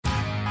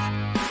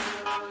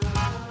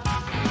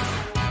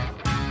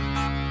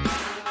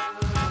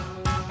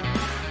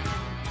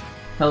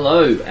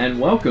Hello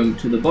and welcome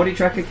to the Body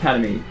Track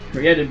Academy,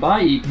 created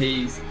by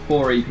EPs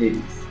for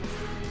EPs.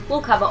 We'll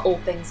cover all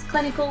things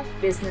clinical,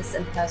 business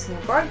and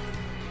personal growth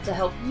to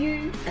help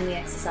you and the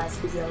exercise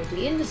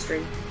physiology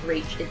industry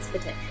reach its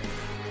potential.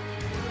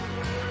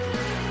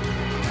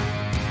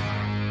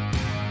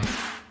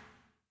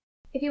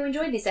 If you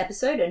enjoyed this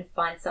episode and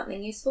find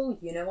something useful,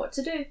 you know what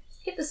to do.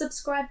 Hit the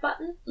subscribe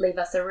button, leave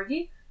us a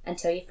review and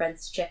tell your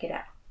friends to check it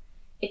out.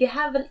 If you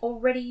haven't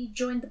already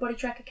joined the Body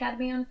Track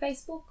Academy on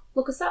Facebook,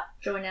 look us up,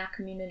 join our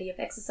community of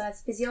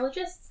exercise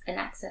physiologists and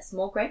access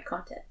more great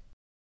content.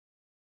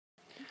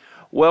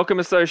 Welcome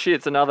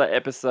associates, another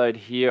episode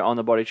here on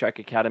the Body Track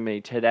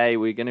Academy. Today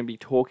we're going to be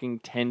talking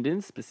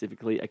tendons,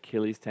 specifically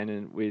Achilles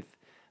tendon with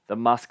the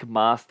Musk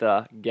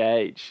Master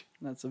Gage.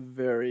 That's a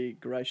very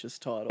gracious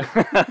title.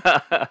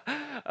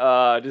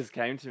 It just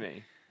came to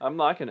me. I'm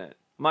liking it.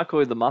 I might call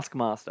you the Musk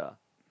Master.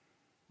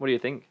 What do you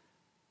think?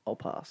 I'll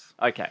pass.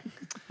 Okay,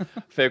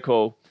 fair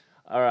call.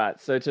 All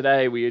right, so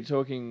today we are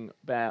talking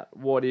about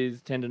what is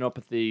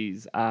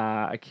tendinopathies.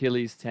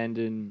 Achilles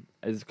tendon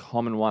is a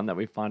common one that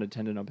we find a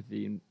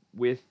tendinopathy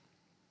with,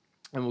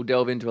 and we'll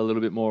delve into a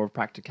little bit more of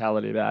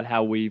practicality about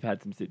how we've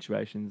had some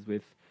situations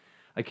with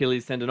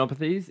Achilles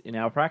tendinopathies in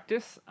our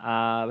practice.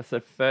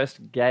 So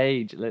first,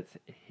 Gage, let's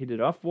hit it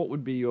off. What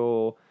would be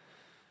your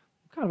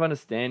kind of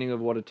understanding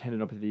of what a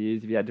tendinopathy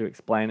is? If you had to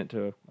explain it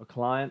to a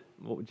client,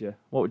 what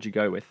would you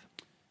go with?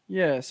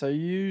 Yeah, so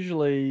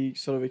usually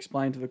sort of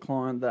explain to the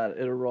client that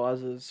it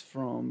arises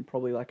from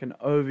probably like an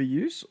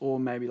overuse or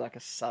maybe like a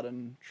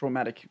sudden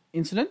traumatic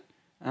incident.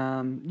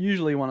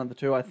 Usually one of the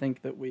two, I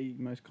think, that we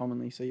most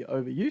commonly see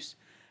overuse.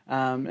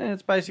 And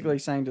it's basically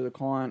saying to the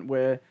client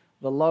where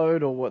the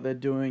load or what they're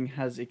doing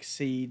has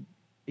exceeded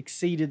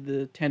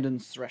the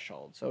tendon's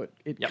threshold. So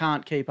it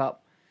can't keep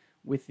up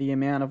with the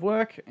amount of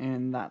work,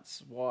 and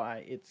that's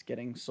why it's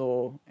getting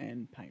sore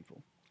and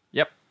painful.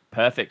 Yep,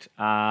 perfect.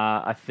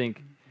 I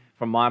think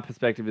from my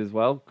perspective as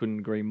well, couldn't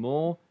agree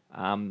more.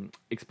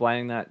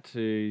 Explaining that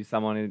to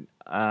someone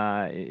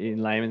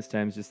in layman's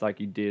terms, just like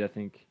you did, I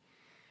think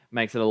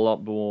makes it a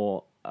lot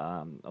more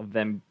of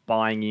them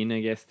buying in,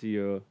 I guess, to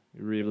your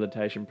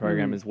rehabilitation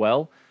program as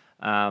well.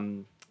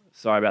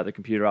 Sorry about the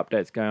computer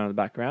updates going on in the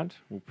background.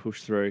 We'll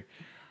push through.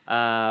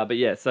 But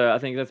yeah, so I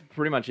think that's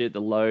pretty much it. The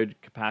load,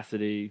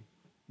 capacity,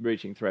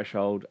 reaching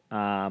threshold.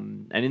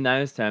 And in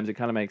those terms, it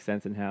kind of makes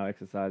sense in how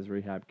exercise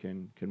rehab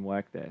can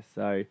work there.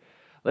 So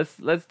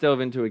let's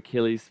delve into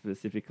Achilles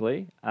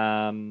specifically,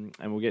 and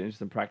we'll get into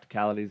some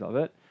practicalities of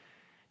it.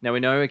 Now, we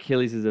know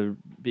Achilles is a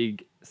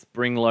big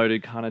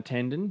spring-loaded kind of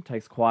tendon,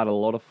 takes quite a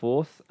lot of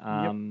force.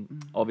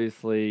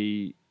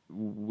 Obviously,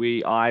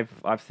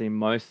 I've seen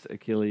most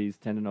Achilles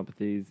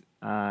tendinopathies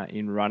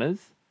in runners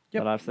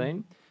that I've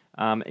seen.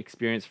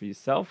 Experience for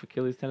yourself,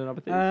 Achilles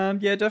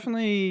tendinopathies? Yeah,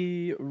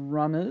 definitely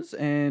runners,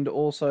 and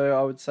also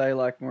I would say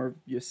like more of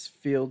your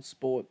field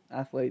sport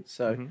athletes.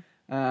 So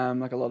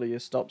like a lot of your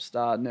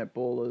stop-start,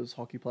 netballers,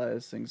 hockey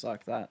players, things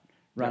like that.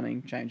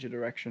 Running, change of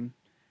direction.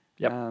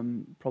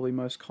 Probably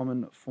most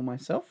common for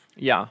myself.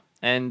 Yeah.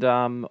 And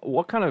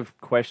what kind of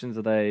questions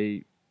are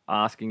they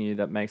asking you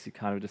that makes you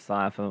kind of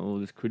decipher, well,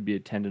 this could be a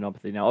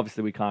tendinopathy? Now,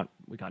 obviously, we can't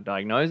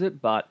diagnose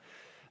it, but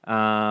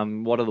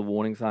what are the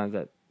warning signs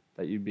that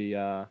you'd be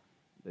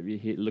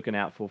looking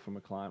out for from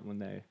a client when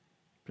they're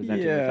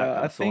presenting with that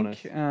kind of soreness?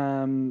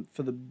 I think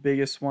for the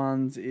biggest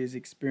ones is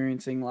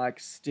experiencing like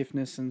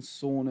stiffness and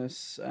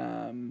soreness,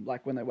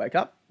 like when they wake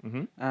up.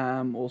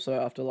 Also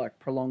after like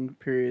prolonged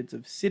periods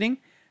of sitting,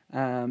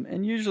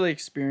 and usually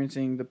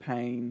experiencing the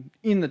pain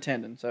in the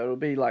tendon. So it'll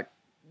be like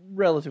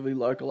relatively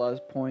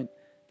localized point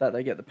that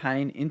they get the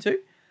pain into.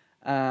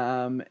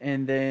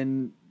 And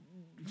then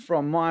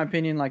from my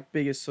opinion, like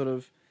biggest sort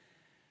of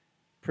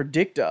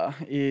predictor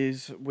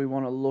is we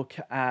want to look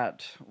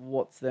at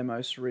what's their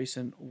most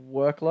recent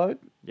workload.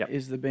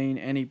 Is there been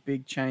any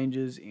big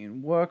changes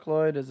in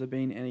workload? Has there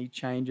been any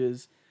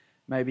changes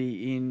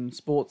maybe in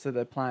sports that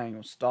they're playing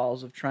or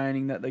styles of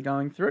training that they're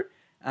going through?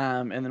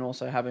 And then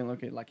also having a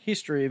look at like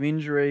history of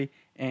injury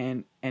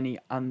and any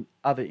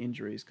other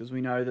injuries, because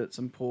we know that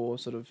some poor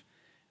sort of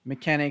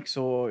mechanics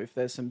or if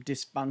there's some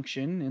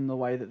dysfunction in the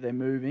way that they're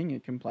moving,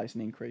 it can place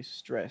an increased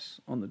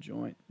stress on the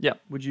joint.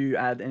 Would you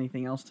add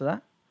anything else to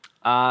that?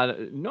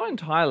 Not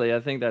entirely.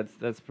 I think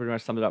that's pretty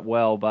much summed it up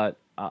well. But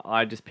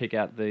I just pick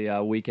out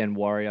the weekend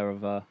warrior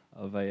of the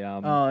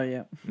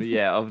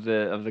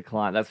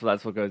client. That's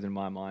what goes in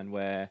my mind.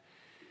 Where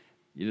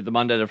the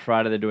Monday to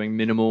Friday they're doing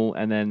minimal,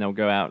 and then they'll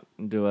go out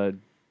and do a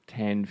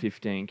 10,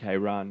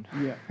 15K run.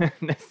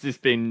 There's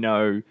just been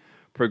no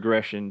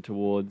progression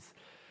towards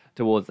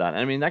that.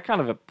 I mean, that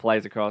kind of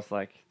plays across,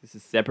 like, this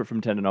is separate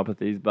from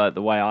tendinopathies, but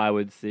the way I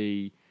would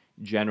see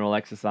general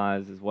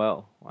exercise as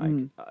well. Like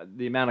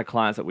the amount of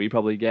clients that we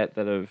probably get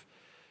that have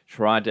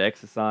tried to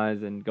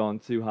exercise and gone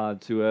too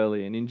hard too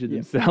early and injured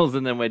themselves,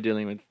 and then we're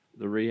dealing with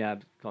the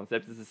rehab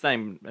concept. It's the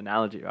same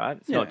analogy, right?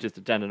 It's not just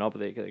a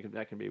tendinopathy.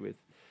 That can be with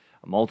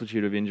a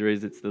multitude of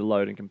injuries. It's the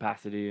load and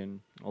capacity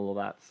and all of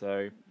that.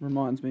 So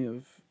reminds me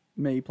of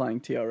me playing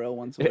TRL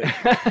once a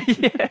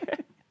week.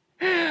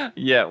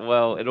 Yeah,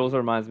 well, it also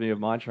reminds me of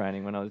my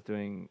training when I was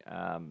doing,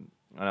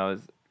 when I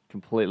was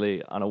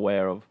completely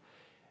unaware of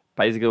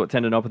basically what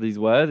tendinopathies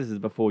were. This is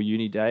before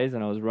uni days,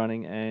 and I was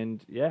running,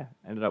 and yeah,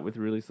 ended up with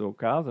really sore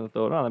calves, and I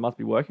thought, oh, they must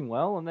be working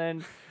well, and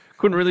then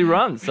couldn't really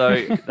run. So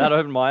that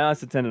opened my eyes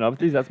to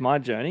tendinopathies. That's my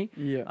journey.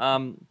 Yeah.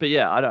 But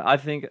yeah, I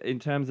think in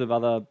terms of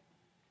other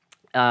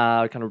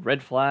kind of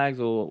red flags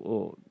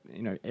or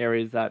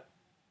areas that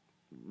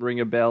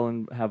ring a bell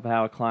and have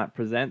how a client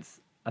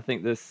presents, I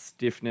think the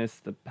stiffness,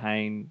 the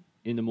pain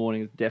in the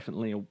morning is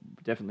definitely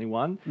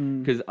one,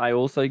 because I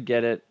also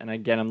get it. And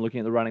again, I'm looking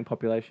at the running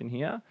population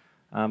here.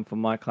 For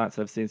my clients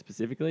that I've seen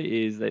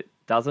specifically, is that it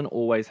doesn't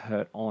always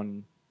hurt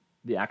on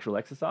the actual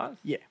exercise.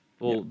 Yeah.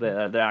 Or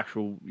the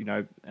actual,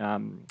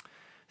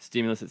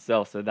 stimulus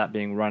itself. So that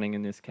being running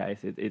in this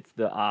case, it's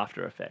the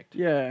after effect.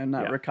 Yeah, and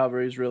that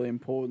recovery is really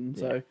important.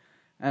 Yeah. So,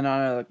 and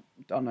I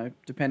don't know,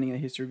 depending on the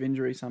history of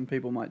injury, some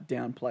people might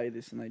downplay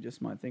this and they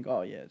just might think,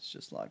 oh yeah, it's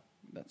just like,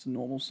 that's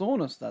normal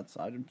soreness.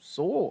 I'm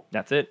sore.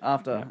 That's it.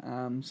 After.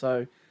 Yeah.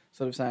 So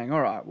sort of saying,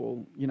 all right,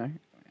 well,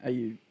 are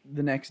you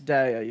the next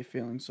day, are you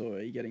feeling sore?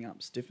 Are you getting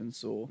up stiff and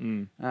sore?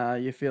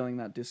 You're feeling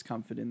that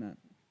discomfort in that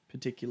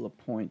particular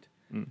point.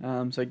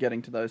 So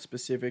getting to those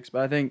specifics.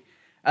 But I think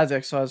as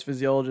exercise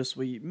physiologists,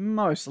 we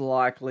most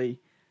likely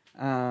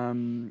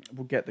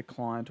will get the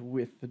client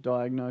with the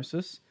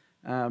diagnosis.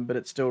 But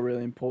it's still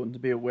really important to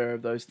be aware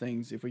of those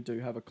things if we do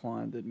have a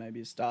client that maybe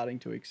is starting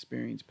to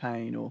experience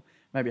pain or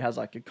maybe has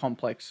like a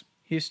complex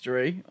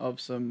history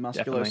of some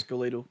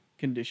musculoskeletal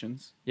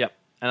conditions. Yep.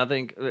 And I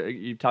think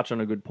you touch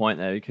on a good point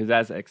there, because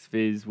as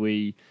ex-phys,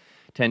 we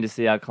tend to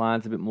see our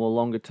clients a bit more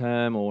longer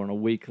term or on a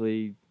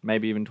weekly,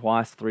 maybe even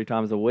twice, 3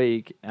 times a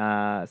week.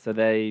 So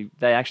they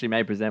actually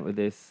may present with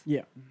this,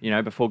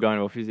 before going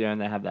to a physio,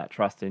 and they have that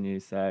trust in you.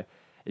 So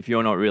if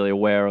you're not really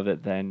aware of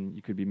it, then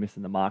you could be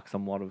missing the mark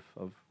somewhat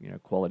of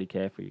quality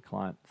care for your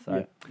client.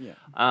 So,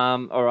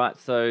 all right.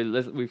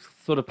 So we've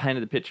sort of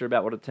painted the picture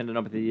about what a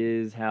tendinopathy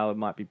is, how it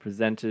might be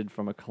presented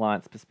from a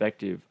client's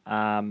perspective.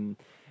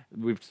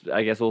 We've,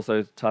 I guess,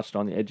 also touched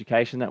on the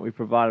education that we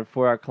provided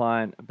for our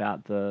client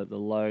about the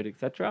load,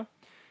 etc.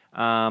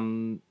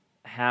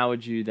 How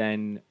would you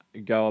then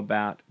go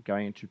about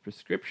going into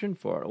prescription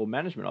for it or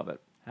management of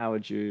it? How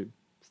would you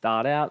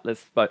start out?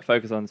 Let's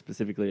focus on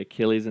specifically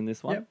Achilles in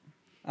this one. Yep.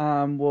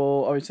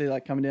 Well, obviously,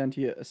 like coming down to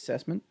your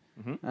assessment.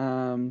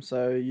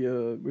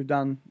 So we've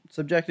done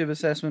subjective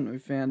assessment. We've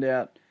found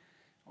out,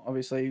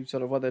 obviously,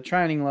 sort of what their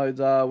training loads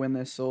are, when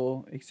they're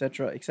sore,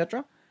 etc.,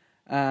 etc.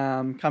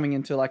 Coming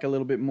into like a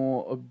little bit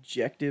more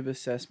objective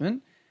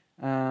assessment.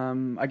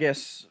 I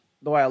guess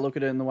the way I look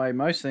at it and the way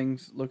most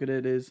things look at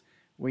it is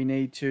we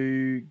need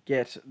to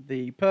get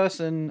the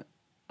person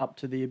up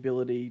to the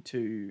ability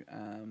to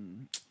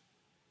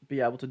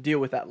be able to deal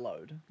with that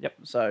load. Yep.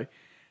 So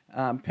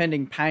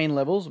pending pain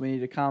levels, we need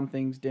to calm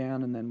things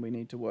down, and then we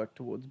need to work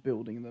towards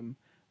building them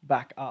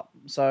back up.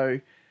 So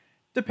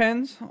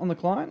depends on the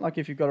client. Like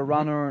if you've got a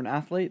runner or an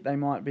athlete, they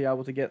might be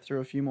able to get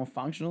through a few more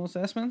functional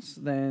assessments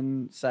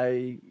than,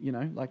 say,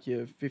 like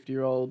your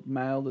 50-year-old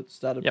male that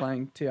started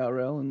playing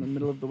TRL in the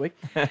middle of the week.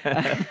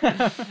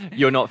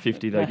 You're not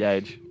 50 though,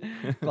 Gage.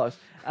 Close.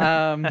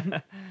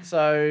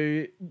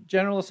 So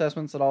general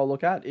assessments that I'll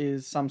look at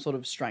is some sort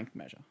of strength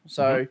measure.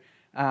 So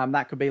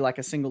that could be like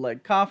a single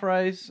leg calf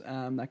raise.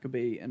 That could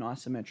be an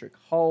isometric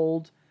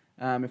hold.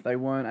 If they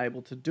weren't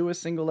able to do a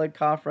single leg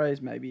calf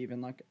raise, maybe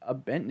even like a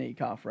bent knee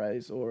calf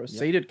raise or a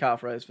seated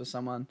calf raise for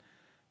someone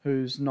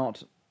who's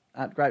not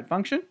at great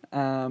function.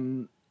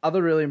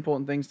 Other really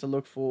important things to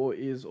look for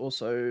is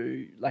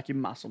also like your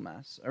muscle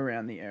mass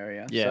around the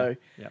area. So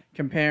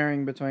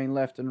comparing between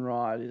left and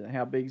right,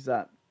 how big's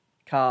that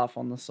calf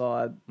on the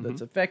side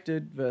that's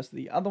affected versus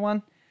the other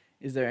one?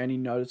 Is there any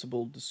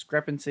noticeable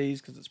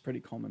discrepancies? Because it's pretty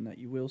common that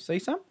you will see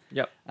some.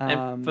 Yep.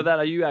 And for that,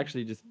 are you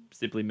actually just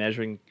simply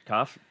measuring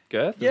calf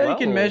girth as well? Yeah, you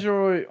can measure,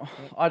 or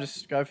I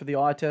just go for the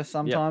eye test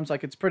sometimes.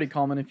 Like it's pretty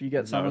common if you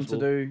get someone to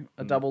do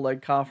a double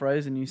leg calf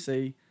raise and you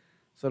see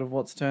sort of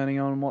what's turning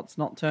on and what's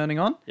not turning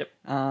on. Yep.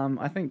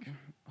 I think,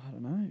 I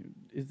don't know,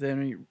 is there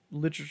any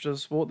literature to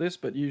support this?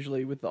 But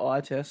usually with the eye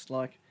test,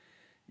 like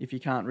if you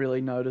can't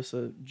really notice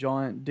a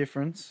giant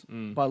difference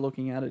by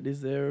looking at it, is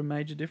there a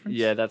major difference?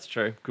 Yeah, that's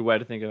true. Good way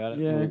to think about it.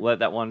 Yeah. We'll let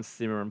that one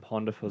simmer and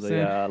ponder for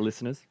the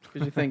listeners.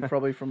 Because you think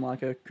probably from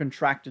like a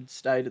contracted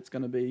state, it's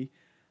going to be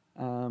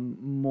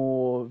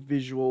more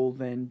visual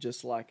than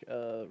just like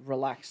a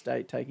relaxed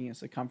state taking a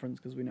circumference,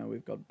 because we know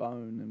we've got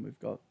bone and we've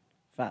got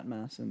fat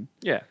mass and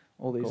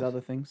all these other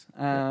things.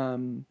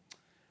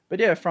 But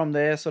yeah, from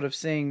there, sort of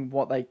seeing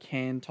what they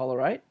can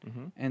tolerate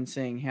and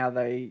seeing how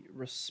they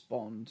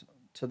respond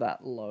to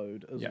that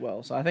load as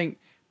well. So I think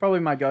probably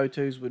my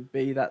go-tos would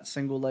be that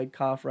single leg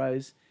calf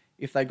raise.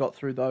 If they got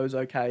through those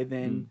okay,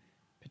 then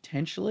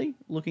potentially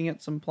looking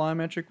at some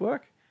plyometric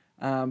work.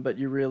 But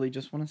you really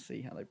just want to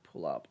see how they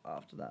pull up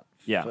after that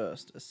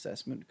first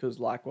assessment, because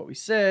like what we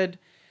said,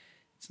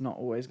 it's not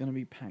always going to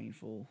be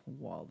painful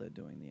while they're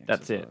doing the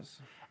exercise. That's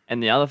it.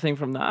 And the other thing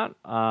from that,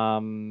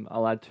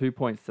 I'll add 2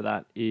 points to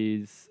that,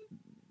 is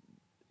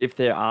if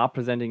they are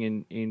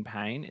presenting in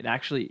pain, it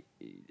actually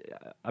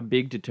a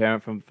big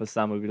deterrent for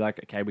some would be like,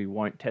 okay, we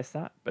won't test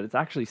that, but it's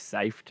actually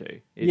safe to.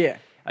 Yeah.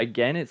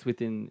 Again, it's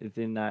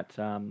within that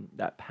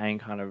that pain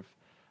kind of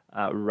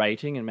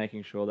rating and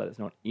making sure that it's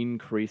not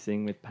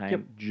increasing with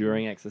pain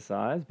during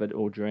exercise,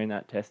 or during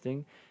that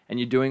testing. And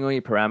you're doing all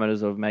your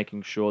parameters of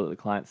making sure that the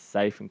client's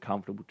safe and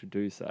comfortable to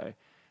do so.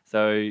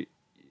 So,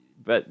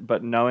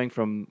 but knowing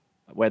from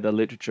where the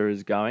literature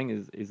is going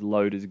is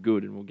load is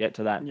good, and we'll get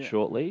to that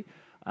shortly.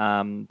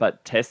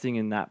 But testing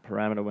in that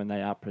parameter when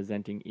they are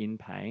presenting in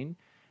pain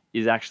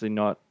is actually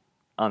not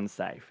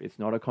unsafe. It's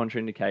not a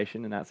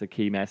contraindication, and that's a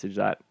key message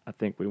that I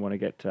think we want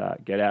to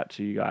get out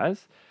to you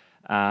guys.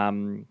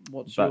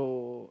 What's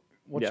your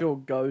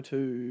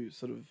go-to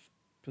sort of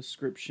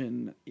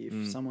prescription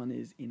if someone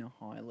is in a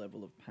high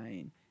level of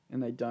pain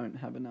and they don't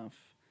have enough?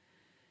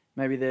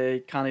 Maybe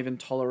they can't even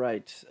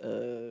tolerate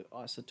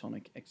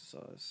isotonic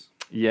exercise.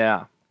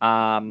 Yeah.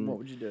 What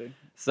would you do?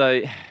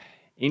 So,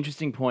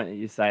 interesting point that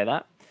you say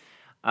that.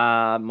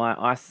 I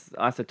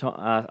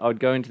would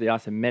go into the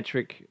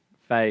isometric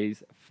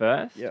phase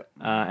first. Yep.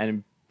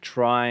 And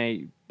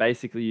try,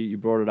 basically, you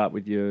brought it up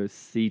with your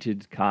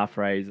seated calf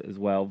raise as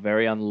well.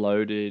 Very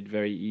unloaded,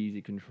 very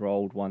easy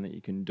controlled one that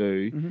you can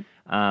do.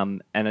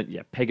 And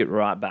peg it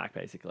right back,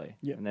 basically.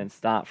 Yep. And then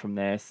start from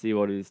there, see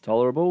what is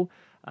tolerable.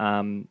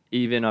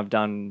 Even I've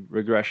done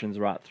regressions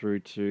right through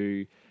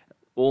to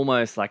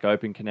almost like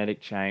open kinetic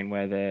chain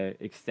where they're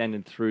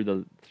extended through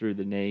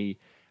the knee,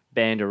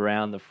 band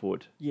around the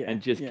foot,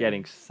 and just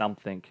getting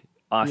something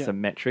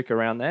isometric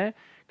around there,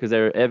 because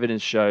their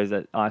evidence shows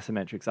that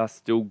isometrics are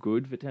still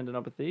good for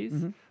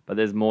tendinopathies, but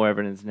there's more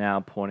evidence now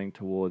pointing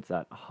towards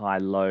that high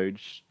load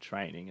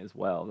training as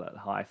well, that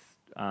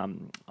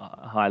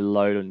high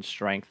load and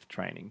strength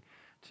training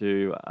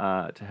to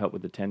help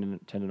with the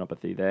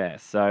tendinopathy there.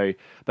 So,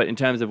 but in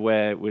terms of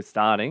where we're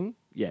starting,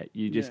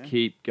 you just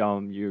keep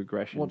going your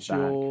aggression What's back.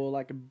 your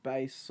like a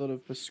base sort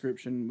of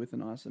prescription with an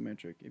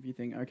isometric? If you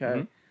think,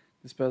 okay,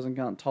 this person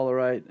can't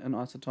tolerate an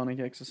isotonic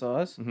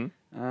exercise,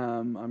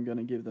 I'm going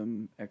to give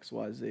them X,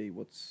 Y, Z.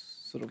 What's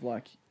sort of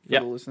like, for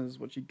the listeners,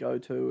 what you go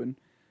to, and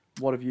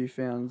what have you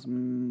found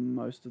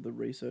most of the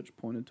research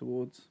pointed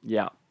towards?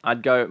 Yeah,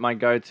 my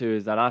go-to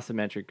is that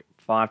isometric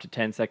 5 to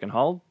 10 second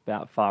hold,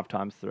 about 5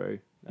 times through.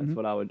 That's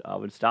what I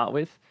would start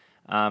with,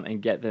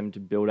 and get them to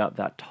build up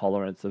that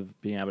tolerance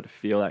of being able to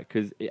feel that.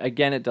 Because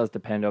again, it does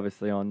depend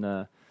obviously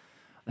on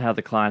how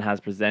the client has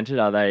presented.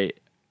 Are they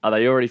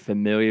already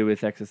familiar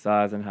with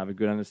exercise and have a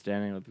good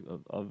understanding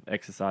of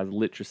exercise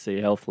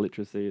literacy, health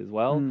literacy as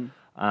well?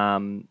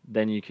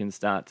 Then you can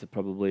start to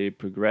probably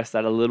progress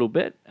that a little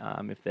bit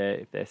if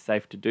they're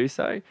safe to do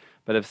so.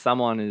 But if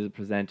someone is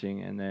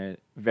presenting and they're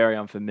very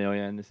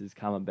unfamiliar, and this has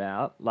come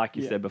about, like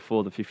you said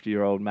before, the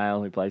 50-year-old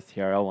male who plays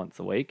TRL once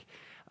a week,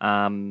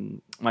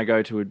 my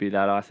go-to would be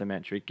that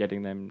isometric,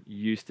 getting them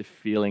used to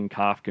feeling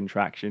calf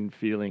contraction,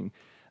 feeling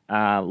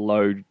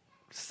load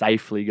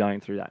safely going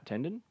through that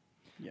tendon.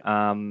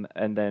 And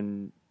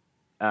then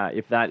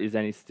if that is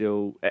any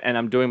still, and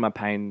I'm doing my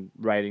pain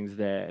ratings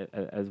there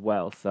as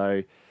well.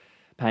 So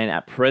pain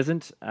at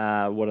present,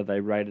 what are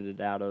they rated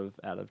it out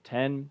of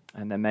 10?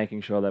 And then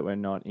making sure that we're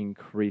not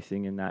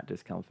increasing in that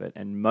discomfort.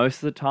 And most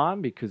of the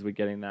time, because we're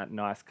getting that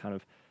nice kind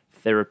of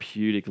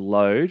therapeutic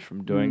load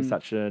from doing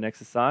such an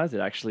exercise, it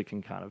actually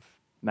can kind of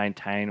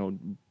maintain or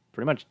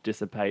pretty much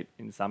dissipate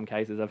in some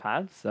cases I've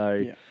had.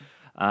 So,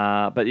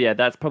 but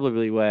that's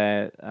probably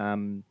where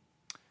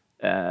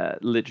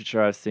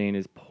literature I've seen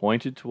is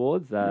pointed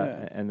towards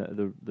and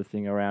the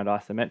thing around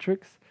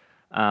isometrics.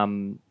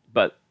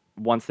 But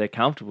once they're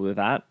comfortable with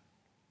that,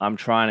 I'm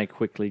trying to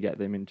quickly get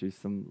them into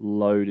some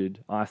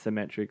loaded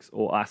isometrics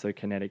or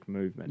isokinetic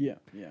movement.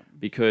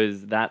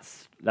 Because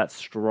that's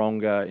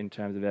stronger in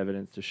terms of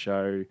evidence to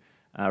show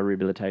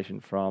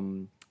rehabilitation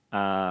from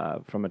a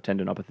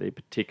tendinopathy,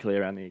 particularly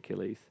around the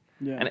Achilles.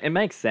 And it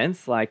makes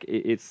sense. Like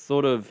it's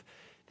sort of,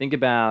 think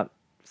about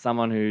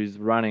someone who's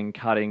running,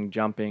 cutting,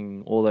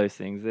 jumping, all those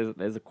things.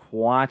 There's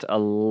quite a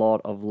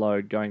lot of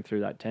load going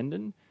through that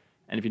tendon,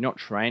 and if you're not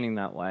training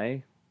that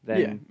way,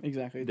 then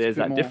exactly. There's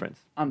that difference.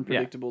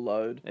 Unpredictable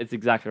load. It's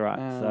exactly right.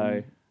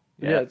 So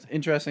it's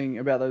interesting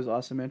about those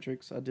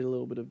isometrics. I did a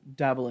little bit of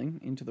dabbling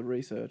into the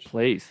research.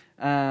 Please.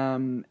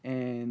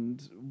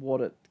 And what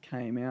it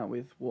came out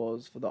with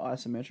was for the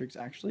isometrics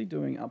actually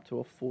doing up to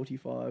a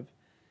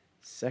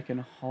 45-second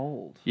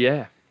hold.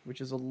 Yeah.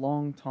 Which is a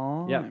long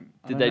time. Yeah.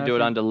 Did they do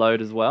it under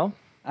load as well?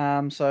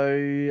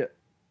 So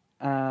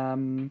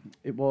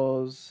it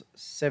was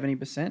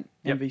 70%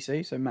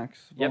 MVC, so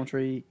max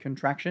voluntary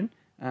contraction,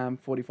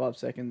 45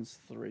 seconds,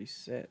 3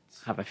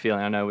 sets. I have a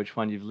feeling I know which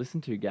one you've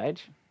listened to,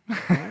 Gage.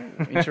 Oh,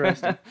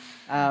 interesting.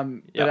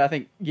 But I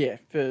think,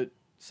 for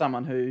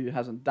someone who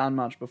hasn't done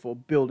much before,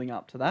 building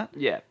up to that.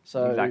 Yeah,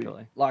 so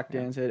exactly. Like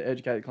Dan said,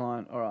 educate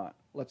client, all right,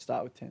 let's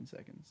start with 10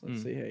 seconds.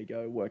 Let's see how you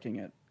go, working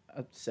at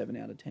a 7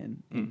 out of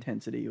 10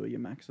 intensity or your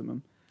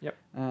maximum. Yep.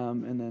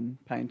 And then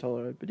pain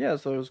tolerate. But yeah,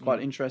 so it was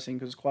quite interesting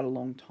because it's quite a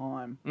long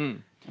time.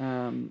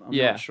 I'm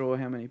not sure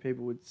how many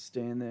people would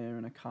stand there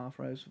in a calf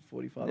raise for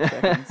 45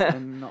 seconds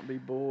and not be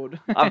bored.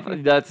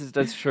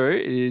 That's true.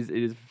 It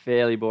is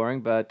fairly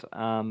boring, but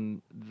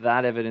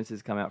that evidence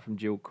has come out from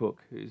Jill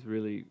Cook, who's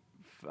really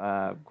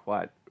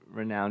quite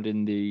renowned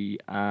in the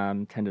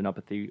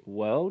tendinopathy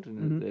world.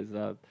 And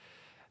there's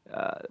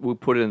we'll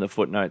put it in the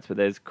footnotes, but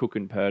there's Cook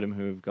and Purdom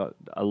who have got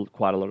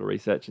quite a lot of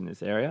research in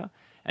this area.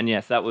 And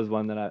yes, that was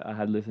one that I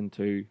had listened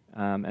to,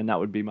 and that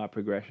would be my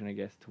progression, I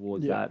guess,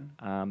 towards that.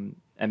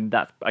 And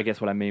that's, I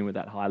guess, what I mean with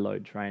that high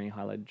load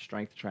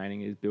strength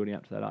training is building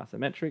up to that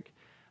isometric.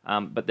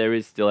 But there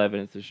is still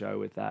evidence to show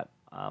with that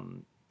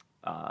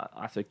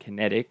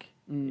isokinetic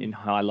in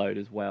high load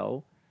as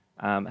well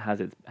has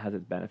its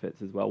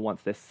benefits as well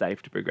once they're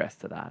safe to progress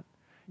to that.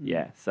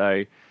 Yeah.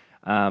 So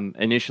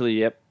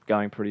initially,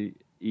 going pretty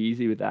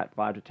easy with that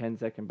 5 to 10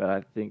 second, but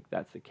I think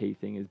that's the key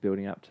thing is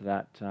building up to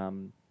that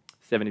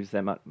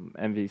 70%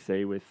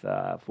 MVC with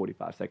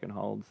 45 second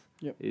holds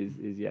is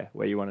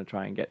where you want to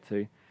try and get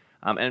to.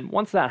 And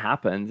once that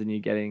happens and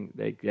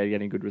they're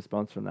getting good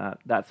response from that,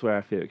 that's where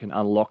I feel it can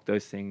unlock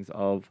those things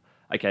of,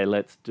 okay,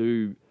 let's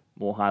do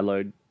more high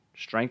load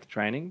strength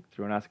training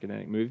through an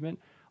isokinetic movement,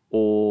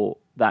 or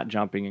that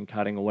jumping and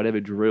cutting or whatever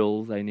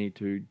drills they need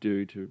to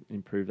do to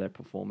improve their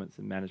performance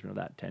and management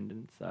of that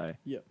tendon. So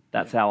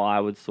that's how I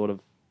would sort of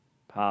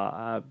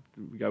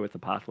go with the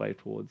pathway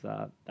towards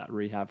that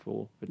rehab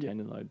for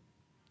tendon load.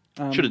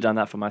 Should have done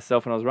that for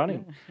myself when I was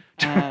running.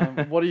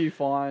 What do you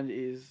find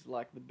is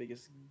like the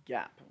biggest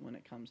gap when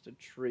it comes to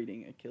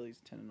treating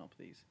Achilles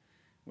tendinopathies?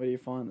 Where do you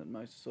find that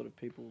most sort of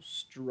people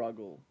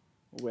struggle,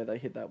 or where they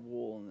hit that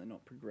wall and they're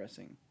not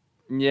progressing?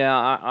 Yeah,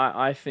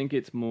 I think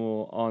it's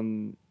more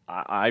on...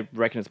 I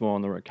reckon it's more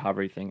on the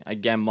recovery thing.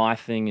 Again, my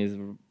thing is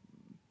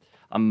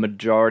a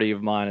majority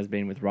of mine has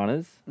been with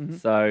runners.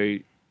 So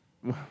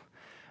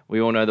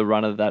we all know the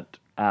runner that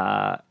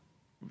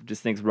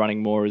just thinks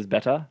running more is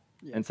better.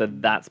 Yeah. And so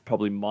that's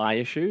probably my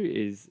issue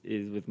is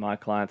with my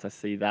clients. I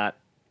see that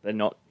they're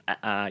not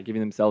giving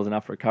themselves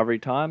enough recovery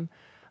time.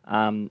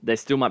 They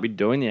still might be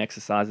doing the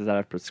exercises that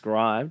I've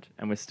prescribed,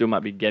 and we still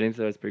might be getting to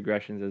those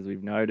progressions as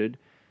we've noted,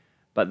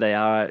 but they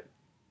are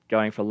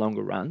going for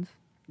longer runs.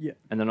 Yeah.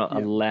 And they're not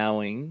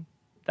allowing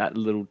that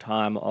little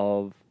time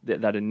of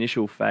that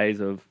initial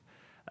phase of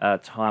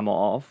time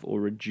off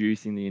or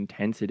reducing the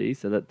intensity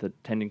so that the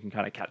tendon can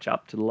kind of catch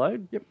up to the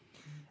load. Yep.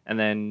 And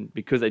then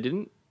because they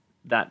didn't,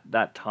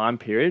 that time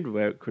period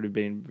where it could have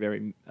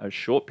been a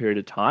short period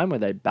of time where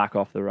they back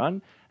off the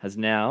run has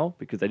now,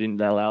 because they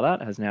didn't allow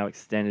that, has now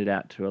extended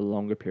out to a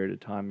longer period of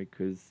time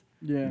because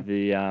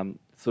the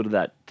sort of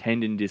that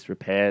tendon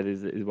disrepair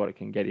is what it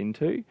can get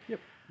into. Yep.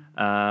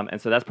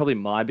 And so that's probably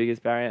my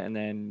biggest barrier, and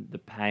then the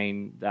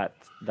pain that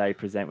they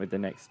present with the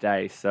next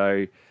day.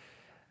 So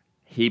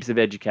heaps of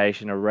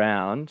education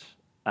around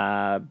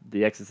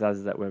the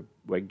exercises that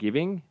we're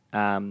giving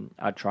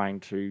are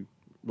trying to,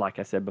 like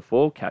I said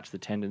before, catch the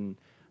tendon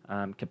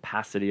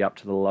capacity up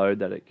to the load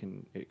that it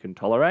can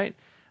tolerate.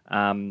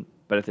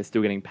 But if they're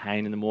still getting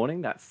pain in the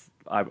morning,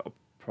 I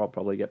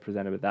probably get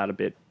presented with that a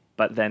bit.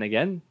 But then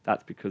again,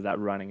 that's because that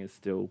running is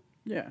still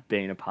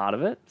being a part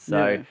of it.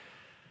 So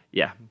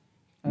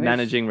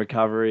managing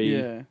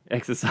recovery,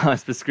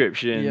 exercise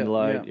prescription,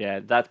 load.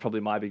 Yeah, that's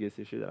probably my biggest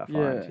issue that I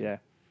find. Yeah.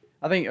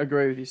 I think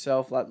agree with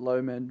yourself, like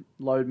load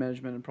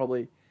management, and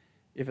probably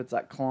if it's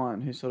that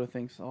client who sort of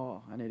thinks,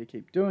 oh, I need to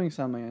keep doing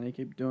something,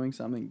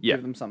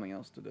 give them something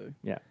else to do.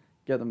 Yeah.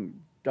 Get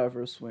them, go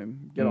for a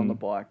swim, get on the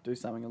bike, do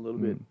something a little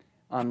bit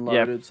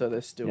unloaded so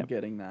they're still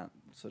getting that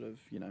sort of,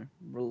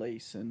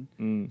 release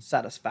and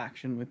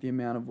satisfaction with the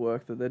amount of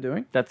work that they're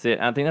doing. That's it.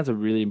 I think that's a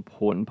really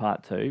important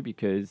part too,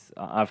 because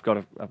I'm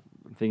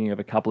thinking of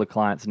a couple of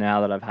clients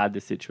now that I've had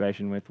this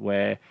situation with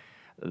where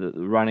the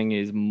running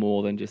is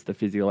more than just the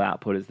physical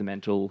output, it's the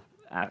mental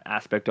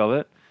aspect of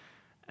it.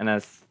 And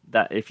as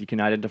that, if you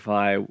can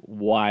identify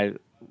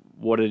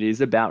what it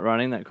is about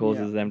running that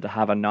causes them to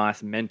have a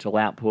nice mental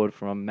output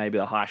from maybe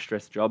a high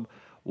stress job,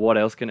 what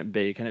else can it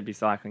be? Can it be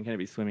cycling? Can it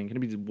be swimming? Can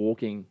it be just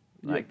walking?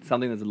 Like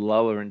something that's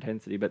lower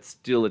intensity but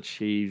still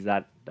achieves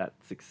that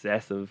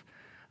success of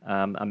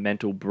a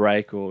mental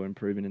break or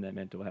improvement in their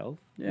mental health.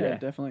 Yeah,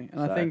 definitely. And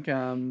I think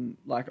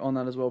like on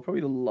that as well,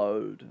 probably the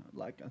load.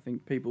 Like I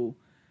think people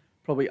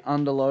probably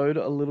underload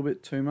a little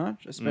bit too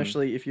much,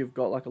 especially if you've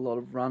got like a lot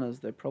of runners.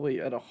 They're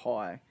probably at a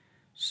high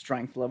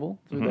strength level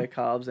through their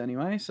calves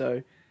anyway.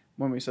 So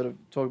when we sort of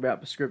talk about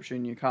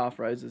prescription, your calf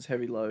raises,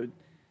 heavy load,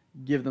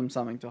 give them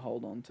something to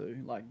hold on to.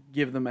 Like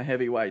give them a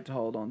heavy weight to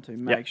hold on to.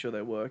 Make sure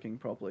they're working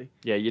properly.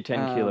 Yeah, your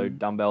 10 kilo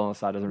dumbbell on the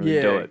side doesn't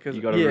really do it.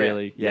 You got to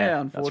really... Yeah,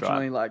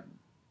 unfortunately, like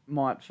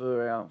might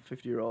for our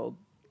 50-year-old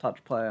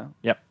touch player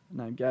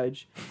named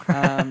Gage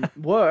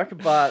work,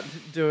 but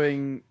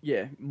doing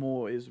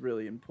more is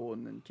really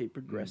important and keep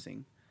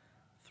progressing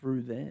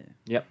through there.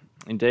 Yep,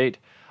 indeed.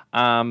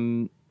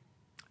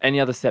 Any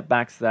other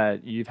setbacks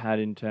that you've had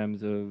in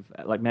terms of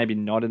like maybe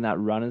not in that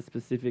runner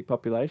specific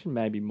population,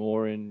 maybe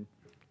more in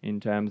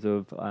terms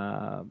of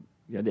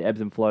the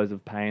ebbs and flows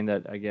of pain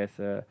that I guess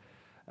a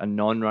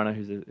non-runner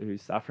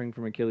who's suffering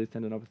from Achilles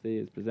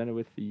tendinopathy is presented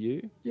with for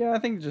you? Yeah, I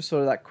think just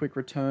sort of that quick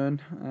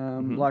return,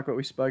 like what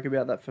we spoke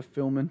about, that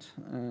fulfillment,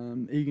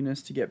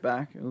 eagerness to get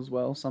back as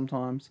well.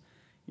 Sometimes,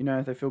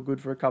 if they feel good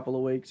for a couple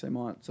of weeks, they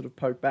might sort of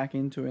poke back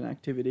into an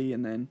activity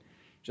and then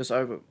just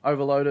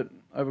overload it,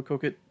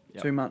 overcook it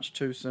too much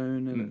too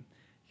soon, and it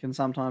can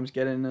sometimes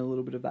get in a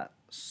little bit of that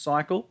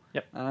cycle.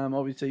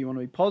 Obviously, you want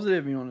to be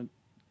positive, you want to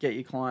get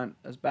your client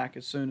back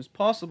as soon as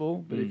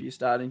possible, but if you're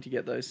starting to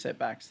get those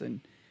setbacks,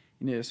 then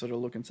you need to sort of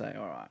look and say,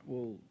 all right,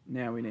 well,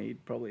 now we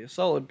need probably a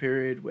solid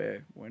period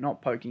where we're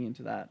not poking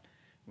into that.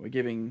 We're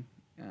giving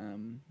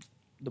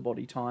the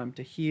body time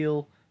to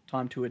heal,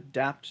 time to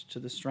adapt to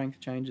the strength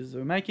changes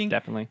they're making.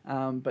 Definitely.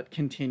 But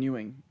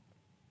continuing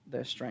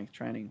their strength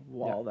training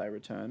while they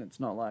return. It's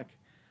not like,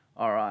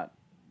 all right,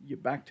 you're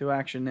back to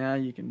action now.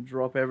 You can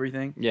drop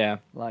everything. Yeah.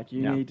 Like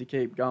you need to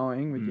keep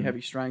going with your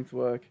heavy strength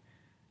work,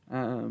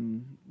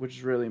 which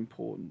is really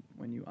important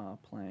when you are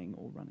playing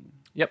or running.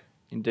 Yep.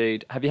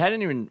 Indeed. Have you had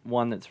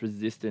anyone that's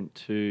resistant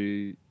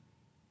to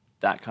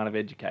that kind of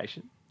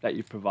education that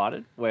you've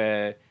provided?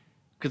 Where,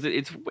 because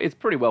it's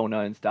pretty well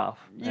known stuff.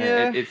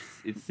 Yeah. It's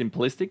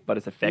simplistic, but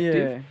it's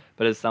effective. Yeah.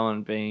 But has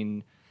someone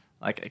been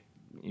like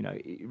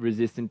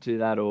resistant to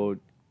that, or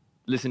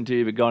listened to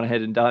you but gone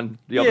ahead and done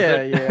the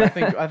opposite?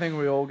 Yeah. I think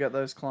we all get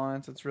those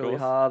clients. It's really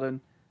hard,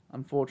 and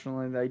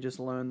unfortunately, they just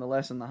learn the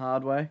lesson the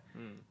hard way.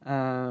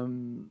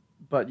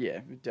 But yeah,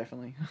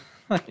 definitely.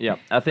 Yeah,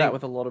 I think that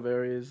with a lot of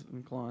areas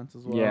and clients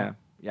as well.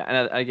 Yeah,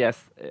 and I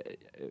guess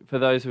for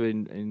those who are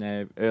in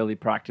their early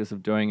practice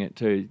of doing it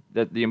too,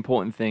 that the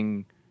important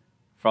thing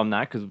from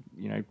that, because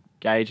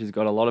Gage has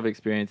got a lot of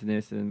experience in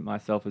this, and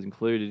myself as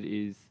included,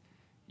 is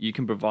you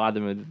can provide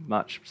them with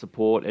much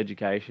support,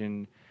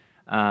 education,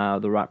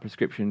 the right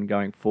prescription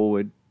going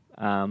forward,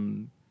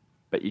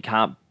 but you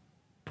can't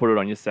put it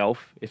on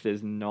yourself if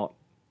there's not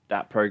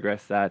that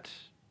progress that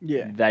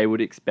they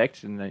would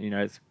expect, and that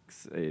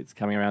it's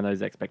coming around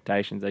those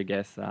expectations, I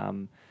guess.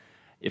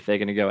 If they're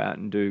going to go out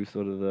and do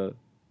sort of the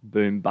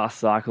boom bust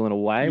cycle in a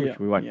way, which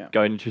we won't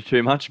go into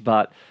too much,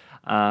 but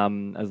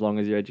as long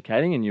as you're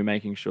educating and you're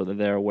making sure that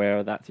they're aware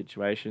of that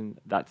situation,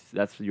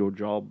 that's your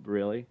job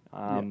really.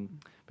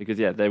 Because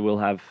they will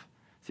have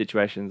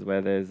situations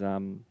where there's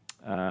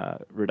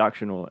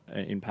reduction or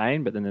in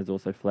pain, but then there's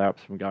also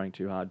flare-ups from going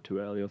too hard too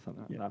early or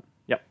something like that.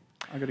 Yep.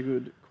 I got a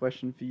good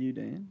question for you,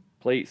 Dan.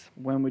 Please.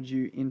 When would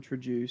you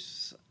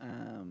introduce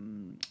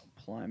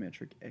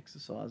plyometric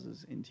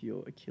exercises into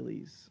your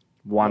Achilles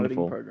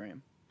Wonderful loading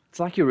program? It's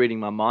like you're reading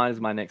my mind. Is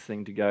my next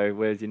thing to go.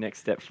 Where's your next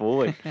step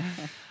forward?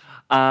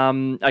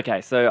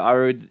 Okay, so I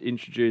would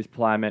introduce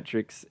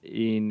plyometrics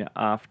in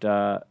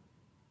after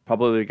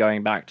probably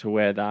going back to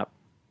where that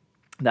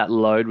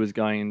load was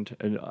going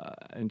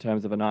in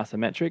terms of an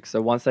isometric.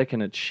 So once they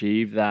can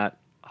achieve that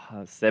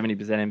 70%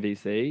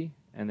 MVC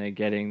and they're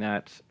getting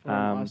that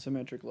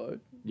isometric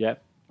load.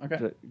 Yep.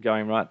 Okay.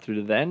 Going right through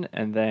to then,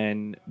 and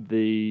then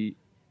the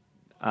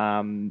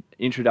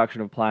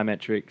introduction of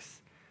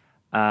plyometrics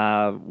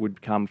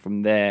would come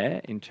from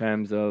there in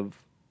terms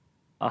of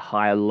a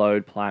higher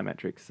load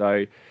plyometric.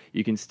 So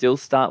you can still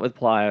start with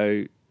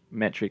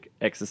plyometric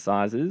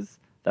exercises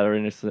that are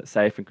in a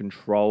safe and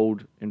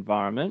controlled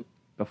environment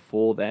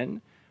before then,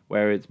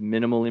 where it's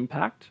minimal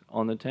impact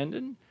on the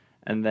tendon.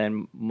 And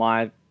then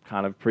my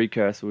kind of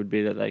precursor would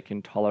be that they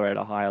can tolerate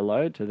a higher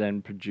load to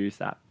then produce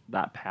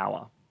that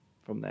power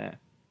from there.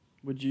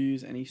 Would you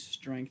use any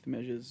strength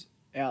measures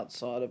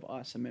outside of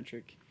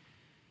isometric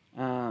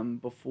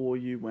before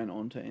you went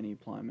on to any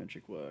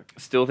plyometric work?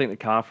 Still think the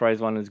calf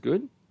raise one is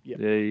good. Yep.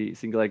 The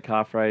single leg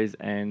calf raise,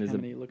 and how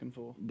many are you looking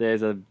for?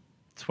 There's a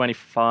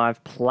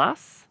 25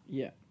 plus.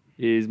 Yeah.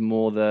 Is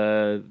more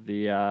the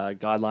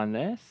guideline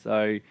there.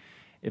 So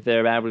if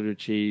they're able to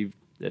achieve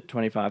the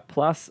 25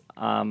 plus,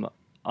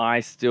 I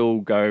still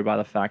go by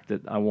the fact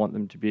that I want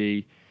them to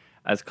be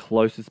as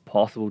close as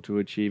possible to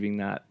achieving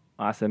that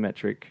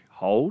isometric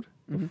hold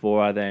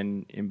before I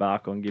then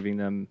embark on giving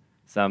them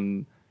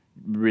some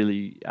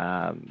really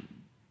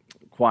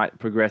quite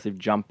progressive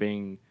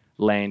jumping,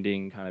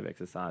 landing kind of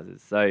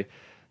exercises. So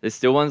there's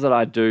still ones that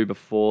I do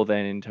before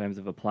then in terms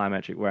of a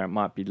plyometric where it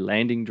might be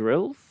landing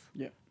drills,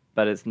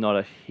 but it's not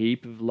a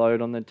heap of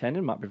load on the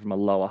tendon, it might be from a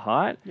lower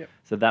height.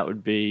 So that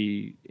would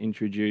be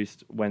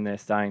introduced when they're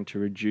starting to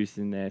reduce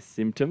in their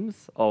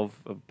symptoms of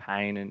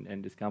pain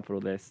and discomfort, or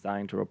they're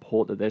starting to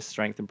report that there's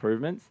strength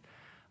improvements.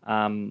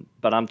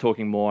 But I'm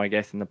talking more, I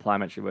guess, in the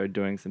plyometric where we're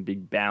doing some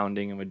big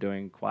bounding and we're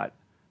doing quite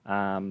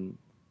even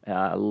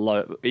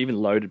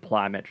loaded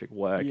plyometric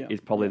work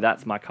is probably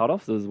that's my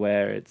cutoff. So is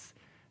where it's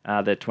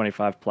their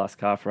 25 plus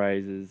calf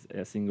raises,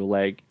 a single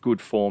leg,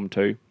 good form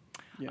too.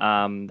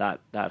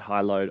 That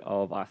high load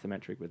of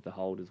isometric with the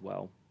hold as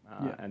well.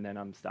 And then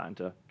I'm starting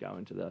to go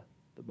into the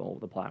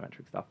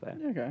plyometric stuff there.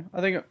 Okay.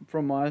 I think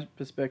from my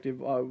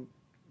perspective, I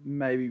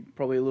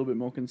probably a little bit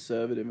more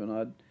conservative, and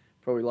I'd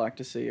probably like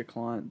to see a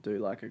client do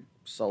like a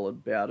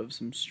solid bout of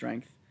some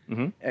strength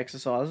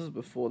exercises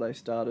before they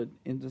started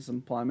into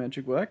some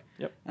plyometric work.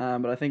 Yep.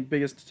 But I think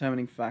biggest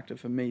determining factor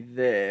for me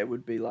there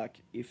would be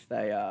like if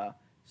they are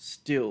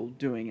still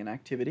doing an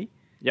activity.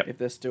 Yep. If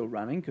they're still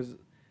running, because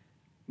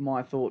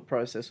my thought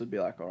process would be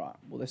like, all right,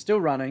 well, they're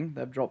still running.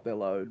 They've dropped their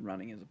load.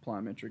 Running is a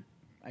plyometric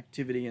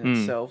activity in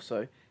itself,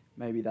 so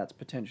maybe that's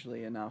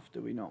potentially enough.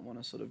 Do we not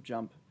want to sort of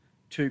jump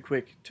too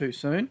quick, too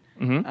soon?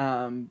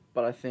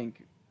 But I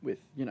think with,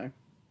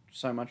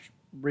 so much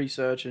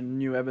research and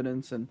new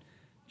evidence and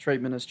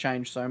treatment has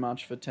changed so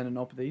much for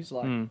tendinopathies,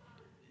 like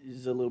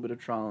is a little bit of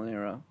trial and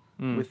error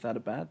with that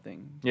a bad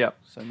thing? Yeah.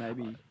 So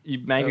maybe you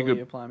make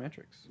earlier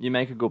plyometrics. You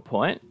make a good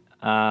point.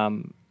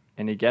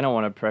 And again, I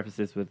want to preface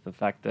this with the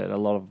fact that a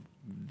lot of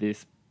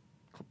this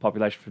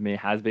population for me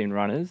has been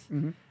runners.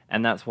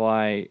 And that's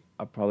why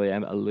I probably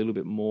am a little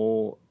bit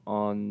more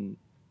on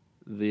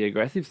the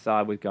aggressive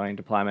side with going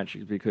to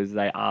plyometrics, because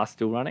they are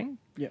still running.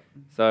 Yep.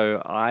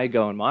 So I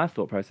go in my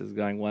thought process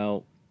going,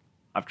 well,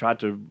 I've tried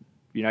to,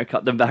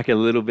 cut them back a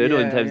little bit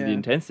in terms of the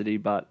intensity,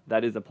 but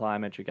that is a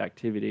plyometric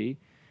activity.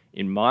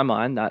 In my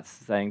mind, that's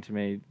saying to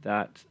me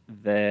that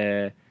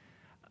that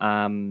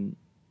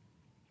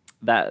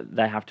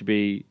they have to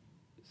be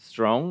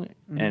strong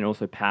and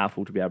also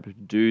powerful to be able to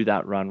do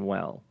that run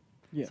well.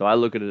 Yeah. So I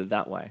look at it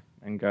that way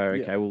and go,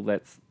 okay, well,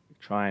 let's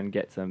try and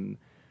get some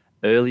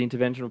early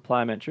intervention of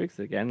plyometrics,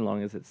 again, as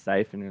long as it's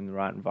safe and in the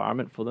right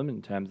environment for them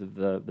in terms of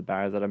the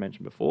barriers that I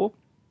mentioned before.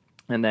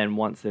 And then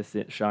once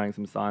they're showing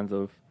some signs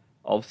of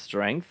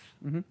strength,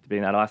 to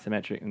being that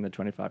isometric and the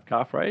 25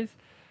 calf raise,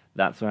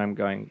 that's where I'm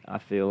going, I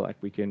feel like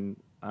we can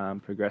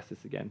progress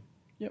this again.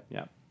 Yep.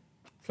 Yeah.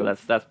 So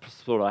that's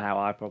sort of how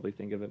I probably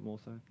think of it more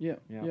so. Yeah.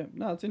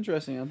 No, it's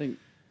interesting. I think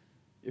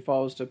if I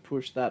was to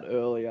push that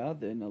earlier,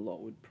 then a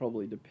lot would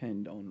probably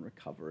depend on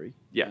recovery.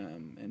 Yeah.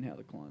 And how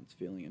the client's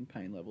feeling and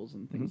pain levels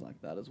and things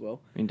like that as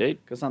well. Indeed.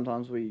 Because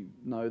sometimes we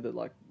know that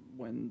like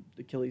when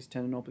the Achilles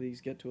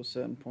tendinopathies get to a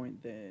certain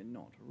point, they're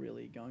not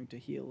really going to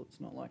heal. It's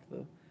not like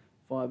the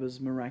fibers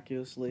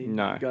miraculously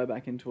go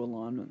back into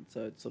alignment.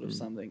 So it's sort of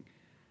something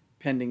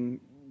pending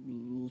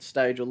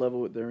stage or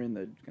level that they're in,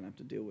 they're going to have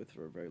to deal with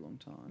for a very long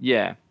time.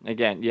 Yeah,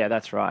 again,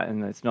 that's right.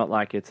 And it's not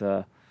like it's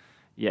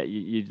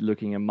you're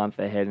looking a month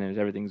ahead and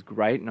everything's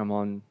great and I'm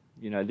on,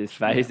 this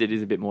phase. It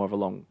is a bit more of a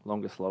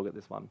longer slog at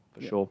this one,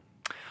 for sure.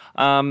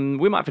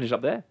 We might finish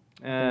up there.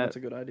 I think that's a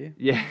good idea.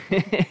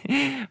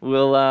 Yeah.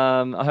 Well,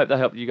 I hope that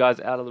helped you guys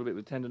out a little bit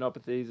with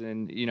tendinopathies.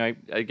 And,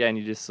 again,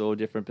 you just saw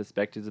different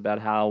perspectives about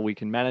how we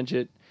can manage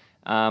it.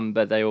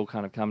 But they all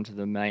kind of come to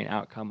the main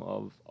outcome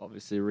of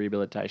obviously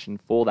rehabilitation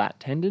for that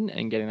tendon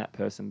and getting that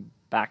person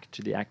back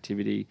to the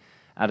activity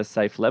at a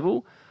safe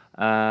level.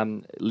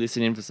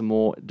 Listen in for some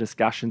more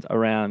discussions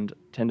around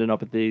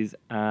tendinopathies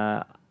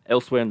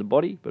elsewhere in the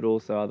body, but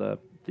also other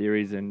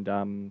theories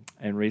and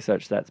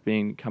research that's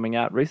been coming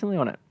out recently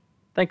on it.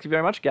 Thank you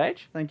very much,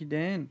 Gage. Thank you,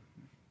 Dan.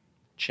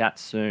 Chat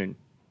soon.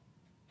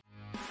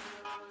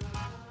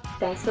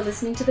 Thanks for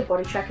listening to the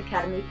Body Track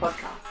Academy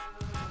podcast.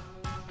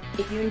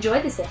 If you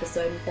enjoyed this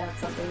episode and found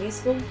something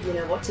useful, you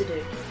know what to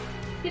do.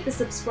 Hit the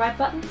subscribe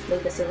button,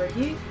 leave us a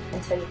review,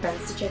 and tell your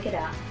friends to check it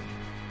out.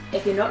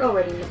 If you're not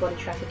already in the Body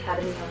Track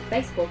Academy on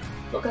Facebook,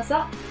 look us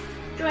up.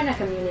 Join our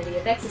community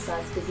of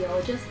exercise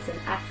physiologists and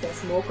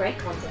access more great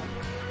content.